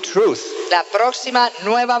new truth la próxima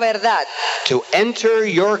nueva verdad. to enter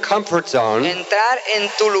your comfort zone Entrar en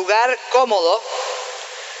tu lugar cómodo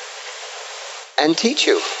and teach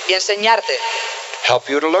you, y enseñarte. help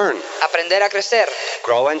you to learn, Aprender a crecer.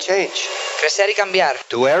 grow and change? Crecer y cambiar.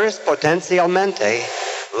 Tú eres potencialmente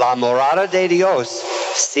la morada de Dios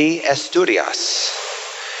si estudias.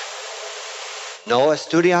 No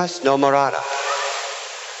estudias, no morada.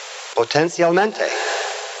 Potencialmente.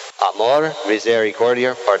 Amor,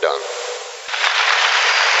 misericordia, perdón.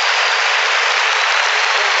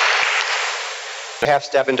 Half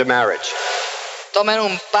step into marriage. Tomen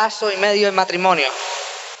un paso y medio en matrimonio.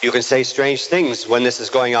 You can say strange things when this is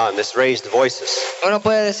going on, this raised voices. Uno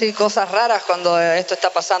puede decir cosas raras cuando esto está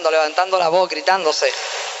pasando, levantando la voz, gritándose.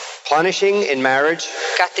 Punishing in marriage,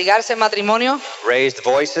 Castigarse en matrimonio, raised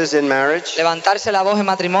voices in marriage, levantarse la voz en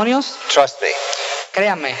matrimonios, trust me,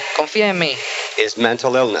 créanme, confíen en mí, is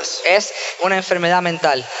mental illness. es una enfermedad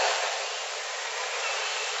mental.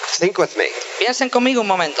 Think with me. Piensen conmigo un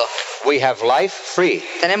momento. We have life free.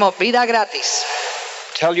 Tenemos vida gratis.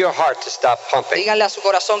 Tell your heart to stop pumping. Díganle a su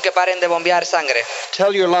corazón que paren de bombear sangre.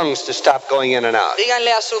 Tell your lungs to stop going in and out.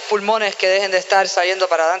 Díganle a sus pulmones que dejen de estar saliendo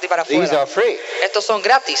para adelante y para These afuera. are free. Estos son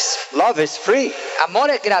gratis. Love is free.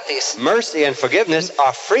 Amor es gratis. Mercy and forgiveness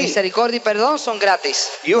are free. Misericordia y perdón son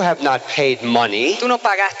gratis. You have not paid money. Tú no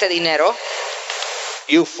pagaste dinero.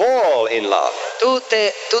 You fall in love. Tú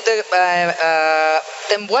te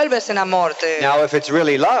envuelves en amor. Now, if it's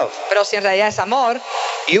really love, Pero si en realidad es amor,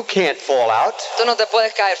 you can't fall out. tú no te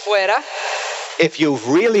puedes caer fuera. If you've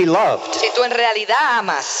really loved, Si tú en realidad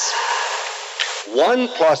amas, 1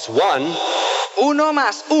 plus 1 1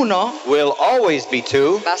 más 1 will always be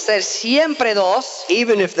 2, va a ser siempre 2,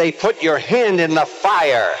 even if they put your hand in the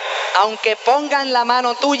fire. aunque pongan la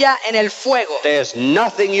mano tuya en el fuego. There's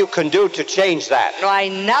nothing you can do to change that. No hay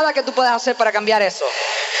nada que tú puedas hacer para cambiar eso.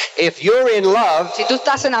 If you're in love, Si tú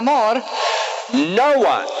estás en amor, no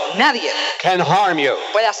one nadie can harm you.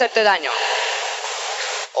 puede hacerte daño.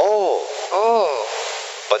 Oh, Oh,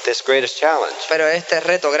 but this greatest challenge, pero este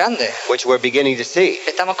reto grande which we're beginning to see,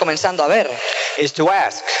 que estamos comenzando a ver is to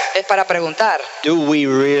ask, es para preguntar, do we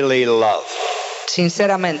really love?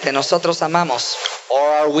 sinceramente, ¿nosotros amamos Or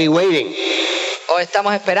are we waiting o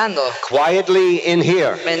estamos esperando quietly in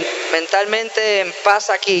here? mentalmente en paz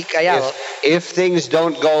aquí, callados? If things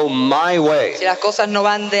don't go my way, Si las cosas no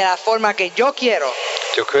van de la forma que yo quiero,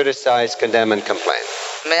 to criticize, condemn, and complain.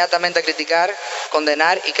 inmediatamente criticar,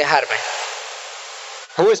 condenar y quejarme.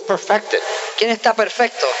 Who is perfected? ¿Quién está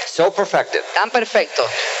perfecto? So perfected, Tan perfecto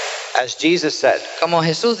as Jesus said, como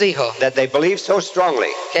Jesús dijo, that they believe so strongly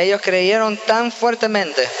que ellos creyeron tan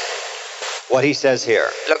fuertemente what he says here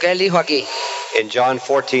lo que él dijo aquí, in John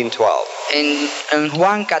 14:12. en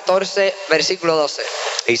Juan 14, versículo 12.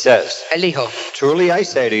 He says, Él dijo, truly I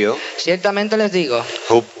say to you, ciertamente les digo,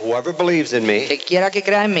 whoever believes in me que quiera que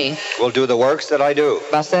crea en mí, will do the works that I do,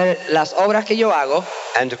 va a hacer las obras que yo hago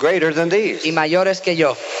and greater than these, y mayores que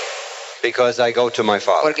yo, because I go to my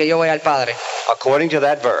Father. porque yo voy al Padre. According to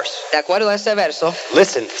that verse, De acuerdo a ese verso,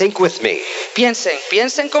 listen, think with me.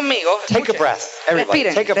 piensen conmigo. Take a escuchen, breath. Everybody,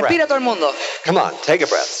 respiren, take a breath. respire todo el mundo. Come on, take a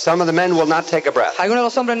breath. Some of the men will not take a breath. Algunos de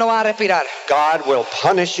los hombres no van a respirar. God will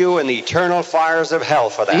punish you in the eternal fires of hell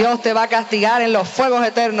for that. Dios te va a castigar en los fuegos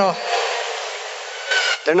eternos.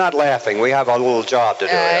 They're not laughing. We have a little job to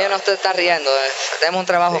do. Ellos no te están riendo. Tenemos un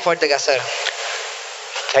trabajo fuerte que hacer.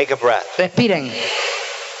 Take a breath. Respiren.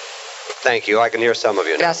 Thank you. I can hear some of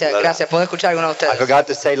you now. Gracias, Let it gracias. Puedo escuchar a algunos de out. I ustedes. forgot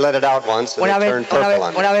to say let it out once, and Una they vez, turned purple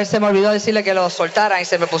on me. una vez se me olvidó decirle que lo soltaran y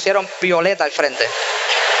se me pusieron violeta al frente.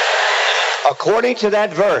 According to that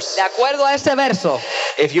verse, De acuerdo a ese verso,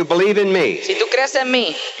 if you believe in me, si tú crees en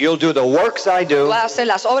mí, you'll do the works I tú do, vas a hacer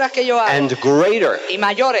las obras que yo hago and greater. y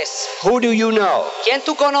mayores. Who do you know ¿Quién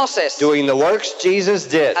tú conoces doing the works Jesus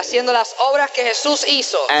did, haciendo las obras que Jesús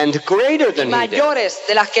hizo and greater y than he did? mayores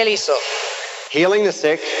de las que él hizo? Healing the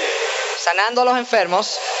sick, Sanando a los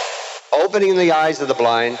enfermos, opening the eyes of the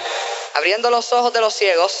blind, abriendo los ojos de los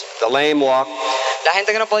ciegos, the lame walk, la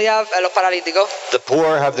gente que no podía, los paralíticos, the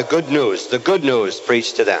poor have the good news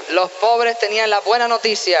preached to them, los pobres tenían la buena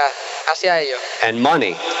noticia hacia ellos. and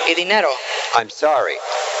money, Y dinero, I'm sorry,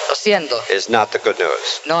 lo siento, is not the good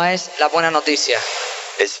news. no es la buena noticia.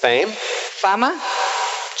 Is fame? Fama,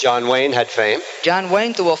 John Wayne had fame. John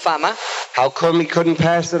Wayne tuvo fama. How come he couldn't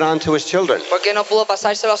pass it on to his children? ¿Por qué no pudo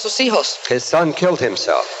pasárselo a sus hijos? His son killed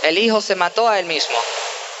himself. El hijo se mató a él mismo.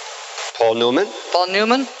 Paul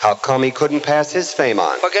Newman, how come he couldn't pass his fame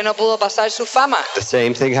on? ¿Por qué no pudo pasar su fama? The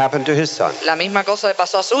same thing happened to his son. La misma cosa le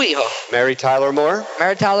pasó a su hijo. Mary Tyler Moore,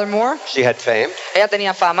 she had fame. Ella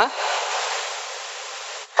tenía fama.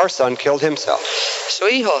 Her son killed himself. Su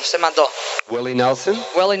hijo se mató. Willie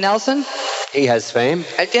Nelson, he has fame.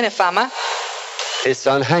 Él tiene fama. His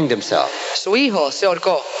son hanged himself. Su hijo se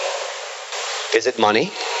ahorcó. Is it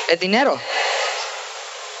money? Es dinero.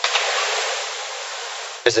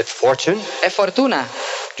 Is it fortune? Es fortuna.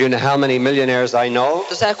 Do you know how many millionaires I know?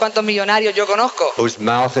 ¿Tú sabes cuántos millonarios yo conozco? Whose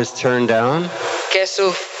mouth is turned down? Que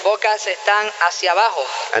sus bocas están hacia abajo.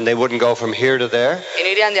 And they wouldn't go from here to there? Y no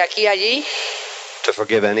irían de aquí a allí. To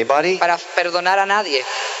forgive anybody? Para perdonar a nadie.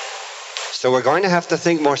 So we're going to have to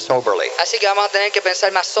think more soberly. Así que vamos a tener que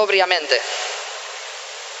pensar más sobriamente.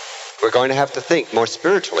 We're going to have to think more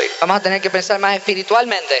spiritually. Vamos a tener que pensar más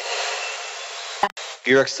espiritualmente.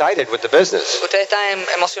 You're excited with the business. Ustedes están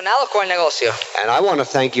emocionados con el negocio. And I want to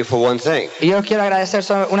thank you for one thing. Y yo quiero agradecer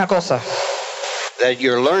sobre una cosa. That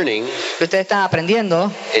you're learning Que ustedes están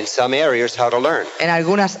aprendiendo in some areas how to learn. En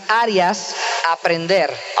algunas áreas aprender.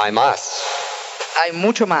 I must. Hay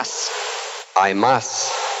mucho más. I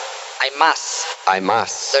must. Hay más. I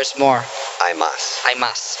must. There's more. I must. Hay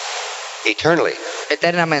más. Eternally.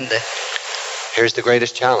 Eternamente. Here's the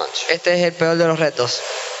greatest challenge. Este es el peor de los retos.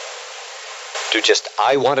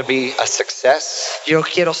 I want to be a success. Yo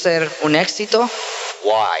quiero ser un éxito.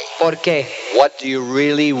 Why? ¿Por qué? What do you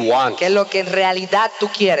really want? ¿Qué es lo que en realidad tú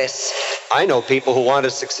quieres? I know people who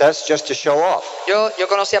wanted success just to show off. Yo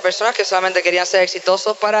conocí a personas que solamente querían ser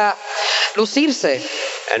exitosos para lucirse.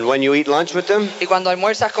 And when you eat lunch with them, y cuando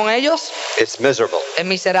almuerzas con ellos, it's miserable. Es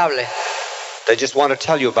miserable. They just want to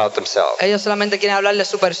tell you about themselves. Ellos solamente quieren hablar de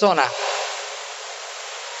su persona.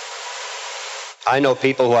 I know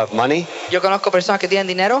people who have money. Yo conozco personas que tienen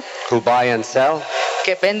dinero. Who buy and sell.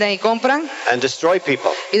 Que venden y compran. And destroy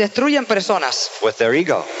people. Y destruyen personas. With their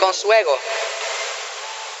ego. Con su ego.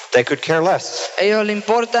 They could care less. Ellos les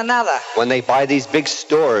importa nada. When they buy these big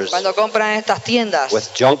stores. Cuando compran estas tiendas.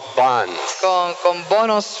 With junk bonds. Con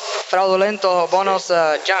bonos fraudulentos, bonos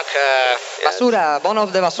junk, basura,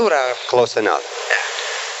 bonos de basura. Close enough.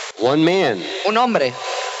 One man. Un hombre.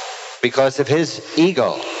 Because of his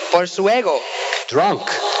ego. Por su ego. Drunk.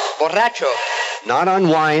 Borracho. Not on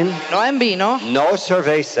wine. No en vino. No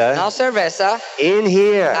cerveza. No cerveza. In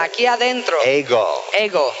here. Aquí adentro. Ego.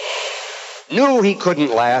 Ego. Knew he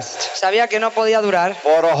couldn't last. Sabía que no podía durar.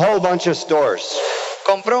 Bought a whole bunch of stores.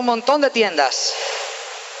 Compró un montón de tiendas.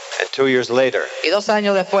 And 2 years later. Y 2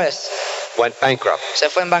 años después. Went bankrupt. Se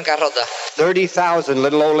fue en bancarrota. 30,000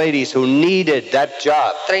 little old ladies who needed that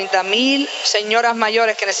job. 30,000 señoras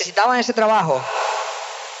mayores que necesitaban ese trabajo.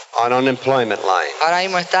 On unemployment line. Ahora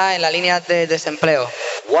mismo está en la línea de desempleo.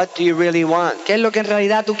 What do you really want? ¿Qué es lo que en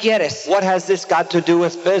realidad tú quieres? What has this got to do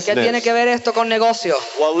with business? ¿Qué tiene que ver esto con negocio?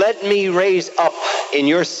 Well, let me raise up in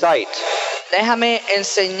your sight. Déjame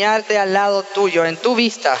enseñarte al lado tuyo, en tu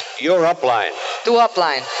vista. Your upline. Tu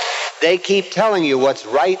upline. They keep telling you what's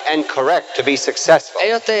right and correct to be successful.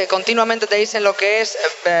 Ellos continuamente te dicen lo que es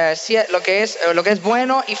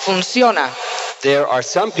bueno y funciona. There are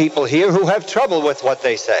some people here who have trouble with what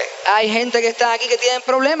they say. Hay gente que está aquí que tienen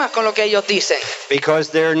problemas con lo que ellos dicen. Because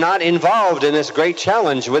they're not involved in this great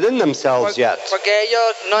challenge within themselves yet. Porque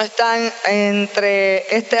ellos no están entre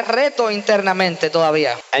este reto internamente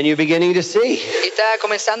todavía. And you're beginning to see. Y está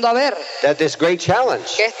comenzando a ver. That this great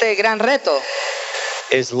challenge. Que este gran reto.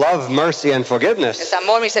 Is love, mercy, and forgiveness. Es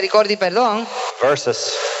amor, misericordia y perdón.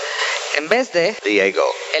 Versus. En vez de. The ego.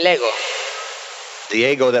 El ego. The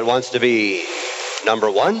ego that wants to be number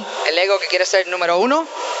one. El ego que quiere ser número uno.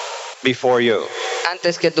 Before you.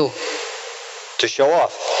 Antes que tú. To show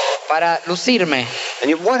off. Para lucirme.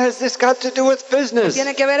 And what has this got to do with business? ¿Qué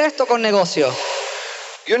tiene que ver esto con negocio?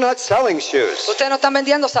 You're not selling shoes. Ustedes no están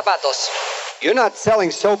vendiendo zapatos. You're not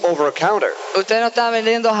selling soap over a counter. Usted no está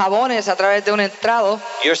vendiendo jabones a través de un estrado.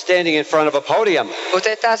 You're standing in front of a podium.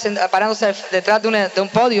 Usted está parándose detrás de un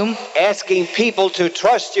podium. Asking people to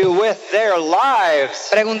trust you with their lives.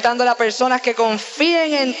 Preguntando a las personas que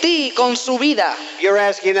confíen en ti con su vida. You're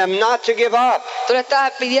asking them not to give up. Tú le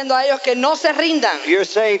estás pidiendo a ellos que no se rindan. You're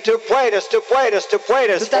saying, tú puedes, tú puedes, tú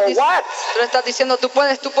puedes. For what? Tú le estás diciendo, tú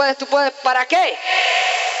puedes, tú puedes, tú puedes. ¿Para qué?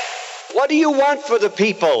 What do you want for the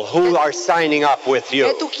people who are signing up with you?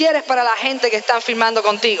 ¿Qué tú quieres para la gente que están firmando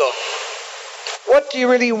contigo? What do you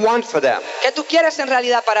really want for them? ¿Qué tú quieres en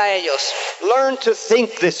realidad para ellos? Learn to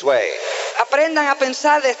think this way. aprendan a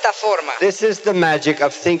pensar de esta forma. This is the magic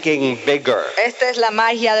of thinking bigger. Esta es la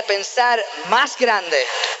magia de pensar más grande.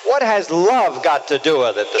 What has love got to do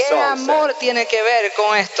with it? The ¿Qué song amor said. tiene que ver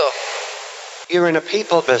con esto? You're in a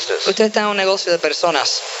people business. Ustedes están en un negocio de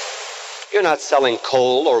personas. You're not selling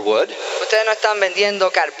coal or wood Ustedes no están vendiendo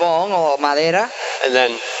carbón o madera and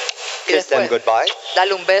then y kiss them después goodbye.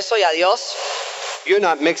 darle un beso y adiós. You're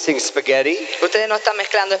not mixing spaghetti Ustedes no están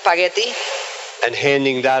mezclando espagueti and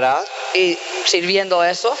handing that out. y sirviendo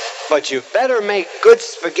eso. But you better make good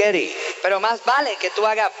spaghetti Pero más vale que tú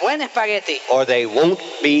hagas buen espagueti. or they won't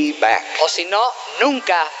be back. O si no,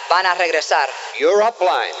 nunca van a regresar. Your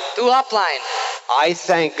upline, Tu upline, I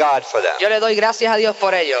thank God for them. yo le doy gracias a Dios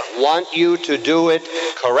por ello. Want you to do it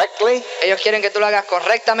correctly Ellos quieren que tú lo hagas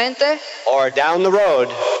correctamente or down the road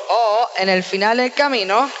o en el final del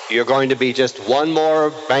camino you're going to be just one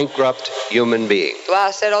more bankrupt human being. tú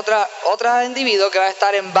vas a ser otra individuo que va a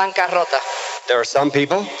estar en bancarrota. There are some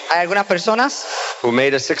people Hay algunas personas who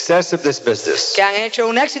made a success of this business, que han hecho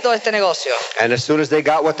un éxito de este negocio and as soon as they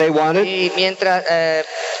got what they wanted, y mientras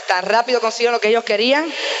tan rápido consiguieron lo que ellos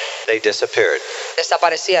querían, they disappeared.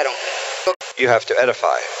 desaparecieron. You have to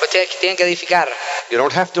edify. Ustedes tienen que edificar, You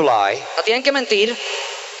don't have to lie. no tienen que mentir.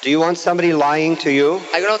 Do you want somebody lying to you?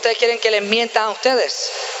 Algunos de ustedes quieren que les mientan a ustedes.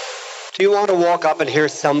 Do you want to walk up and hear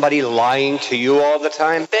somebody lying to you all the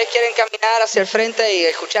time? Ustedes quieren caminar hacia el frente y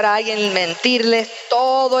escuchar a alguien mentirles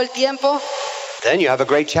todo el tiempo. Then you have a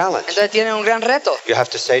great challenge. Entonces tienen un gran reto. You have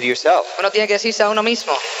to say to yourself, Uno tiene que decirse a uno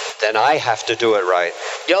mismo, then I have to do it right.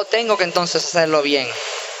 yo tengo que entonces hacerlo bien.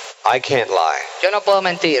 I can't lie. Yo no puedo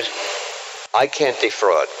mentir. I can't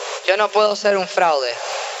defraud. Yo no puedo ser un fraude.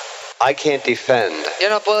 I can't defend Yo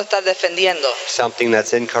no puedo estar defendiendo something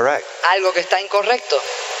that's incorrect. algo que está incorrecto.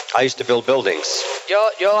 I used to build buildings.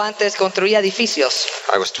 Yo antes construía edificios.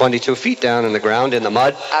 I was 22 feet down in the ground in the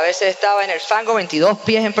mud, A veces estaba en el fango 22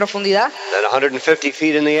 pies en profundidad then 150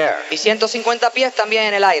 feet in the air. y 150 pies también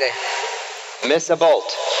en el aire. Miss a bolt.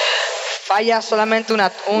 Falla solamente un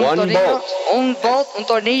One tornillo, bolt. un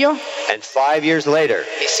tornillo And 5 years later,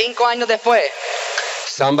 y 5 años después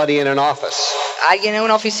somebody in an office alguien en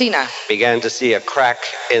una oficina began to see a crack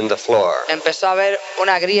in the floor. empezó a ver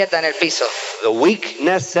una grieta en el piso. The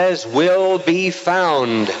weaknesses will be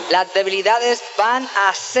found, Las debilidades van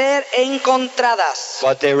a ser encontradas,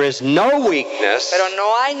 but there is no weakness pero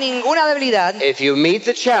no hay ninguna debilidad if you meet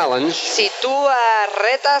the challenge si tú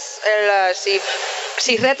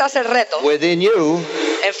si retas el reto, within you,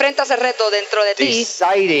 enfrentas el reto dentro de ti,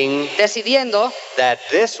 deciding decidiendo that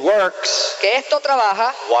this works que esto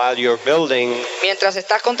trabaja while you're building mientras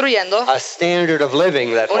estás construyendo a standard of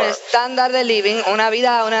living that un works. estándar de living, un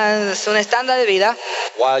estándar de vida,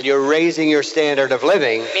 While you're raising your standard of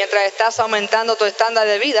living, mientras estás aumentando tu estándar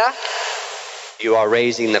de vida, you are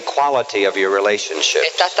raising the quality of your relationships.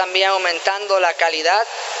 estás también aumentando la calidad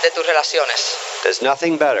de tus relaciones. There's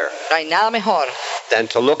nothing better No hay nada mejor than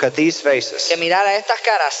to look at these faces que mirar a estas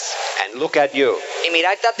caras and look at you, y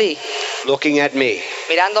mirarte a ti, looking at me.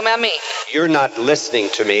 mirándome a mí. You're not listening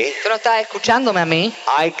to me. Tú no estás escuchándome a mí.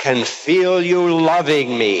 I can feel you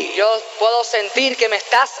loving me. Yo puedo sentir que me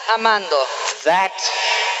estás amando. That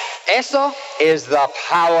Eso is the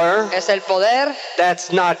power es el poder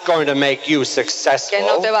that's not going to make you que no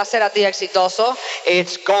successful. te va a hacer a ti exitoso.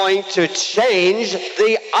 It's going to change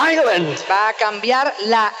the island. Va a cambiar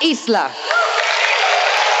la isla.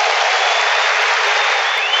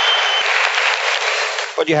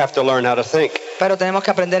 But you have to learn how to think. Pero tenemos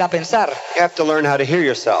que aprender a pensar. You have to learn how to hear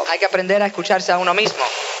yourself. Hay que aprender a escucharse a uno mismo.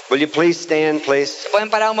 Will you please stand, please? ¿Se pueden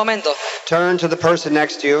parar un momento? Turn to the person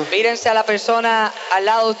next to you. Mírense a la persona al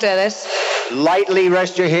lado de ustedes. Lightly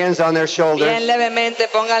rest your hands on their Bien shoulders. levemente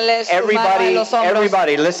pónganle sus manos en los hombros.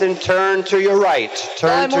 Everybody, listen, turn to your right.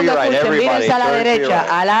 Todo el Turn to mundo your right. escuche, Everybody, mírense a la turn to your derecha,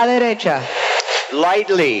 right. a la derecha.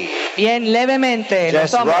 Lightly, Bien levemente los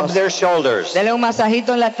just rub hombros. their shoulders. Dele un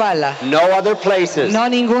masajito en la espalda. No other places. No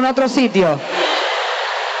ningún otro sitio.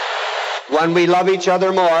 When we love each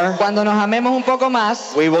other more, Cuando nos amemos un poco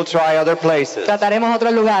más, we will try other places. trataremos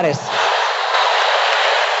otros lugares.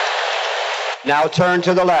 Now turn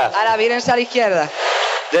to the left. Ahora mírense a la izquierda.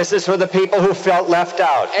 This is for the people who felt left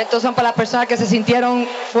out. Estos son para las personas que se sintieron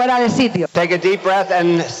fuera de sitio. Take a deep breath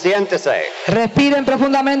and siéntese. Respiren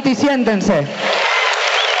profundamente y siéntense.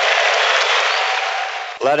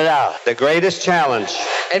 Let it out. The greatest challenge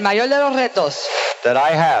El mayor de los retos that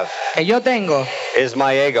I have que yo tengo is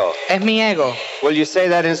my ego. es mi ego. Will you say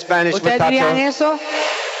that in Spanish, ¿Ustedes dirían muchacho? eso?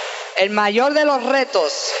 El mayor de los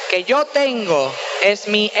retos que yo tengo es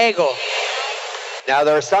mi ego. Now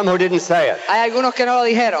there are some who didn't say it, Hay algunos que no lo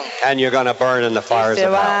dijeron. and you're going to burn in the fires Se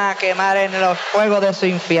of hell. van a quemar en los fuegos de su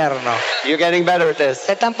infierno. You're getting better at this.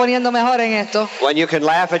 Se están poniendo mejor en esto. When you can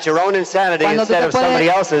laugh at your own insanity Cuando tú instead te of somebody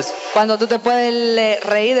puedes- else's. Cuando tú te puedes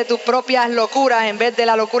reír de tus propias locuras en vez de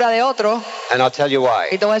la locura de otro. And I'll tell you Y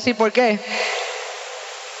why. te voy a decir por qué.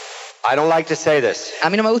 I don't like to say this, A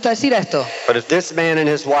mí no me gusta decir esto. but if this man and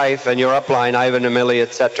his wife and your upline, Ivan and Millie,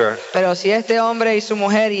 etc., Pero si este hombre y su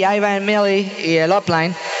mujer y Ivan y Millie y el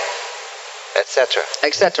upline, etc.,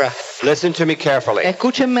 etc. listen to me carefully.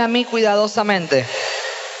 Escúchenme a mí cuidadosamente.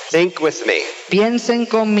 Think with me. Piensen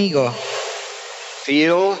conmigo.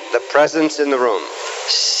 Feel the presence in the room.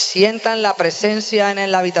 Sientan la presencia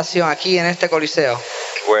en la habitación, aquí en este coliseo.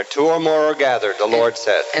 Where two or more are gathered, the Lord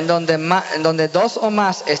said, En donde dos o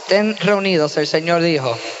más estén reunidos, el Señor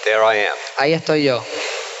dijo, there I am. ahí estoy yo.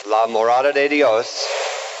 La morada de Dios,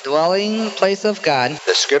 Dwelling place of God,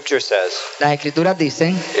 the scripture says, las escrituras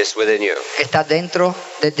dicen, is within you. está dentro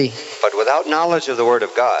de ti. But without knowledge of the word of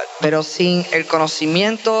God, Pero sin el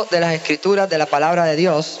conocimiento de las escrituras, de la palabra de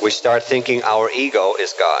Dios, we start thinking our ego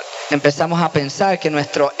is God. empezamos a pensar que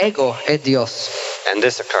nuestro ego es Dios. And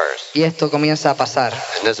this occurs. Y esto comienza a pasar.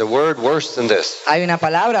 And there's a word worse than this. Hay una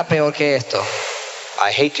palabra peor que esto. I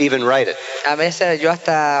hate to even write it. A veces yo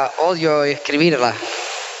hasta odio escribirla.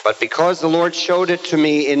 But because the Lord showed it to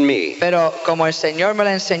me in me, Pero como el Señor me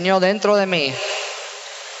la enseñó dentro de mí,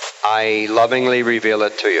 I lovingly reveal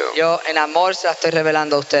it to you. yo en amor se la estoy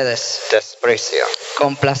revelando a ustedes. Desprecio.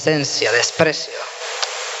 Complacencia, desprecio.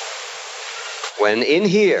 When in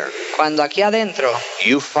here Cuando aquí adentro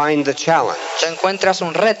you find the challenge tú encuentras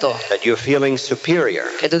un reto, that you're feeling superior,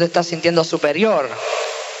 que tú te estás sintiendo superior,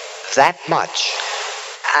 that much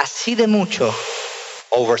así de mucho,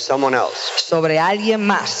 over someone else, sobre alguien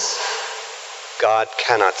más, God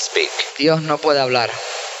cannot speak Dios no puede hablar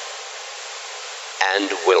and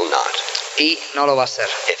will not. y no lo va a hacer.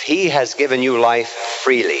 If He has given you life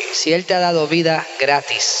freely, Si Él te ha dado vida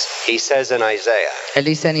gratis, He says in Isaiah, Él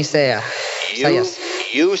dice en Isaías,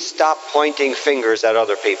 you stop pointing fingers at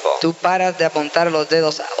other people. tú paras de apuntar los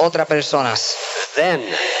dedos a otras personas Then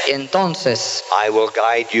y entonces I will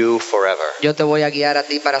guide you forever. yo te voy a guiar a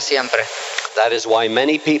ti para siempre. That is why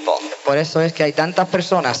many people Por eso es que hay tantas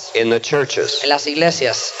personas in the churches en las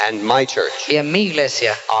iglesias and my church y en mi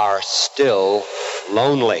iglesia are still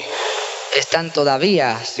lonely, están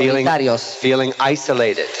todavía solitarios, feeling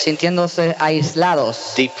isolated, sintiéndose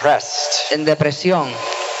aislados, depressed, en depresión,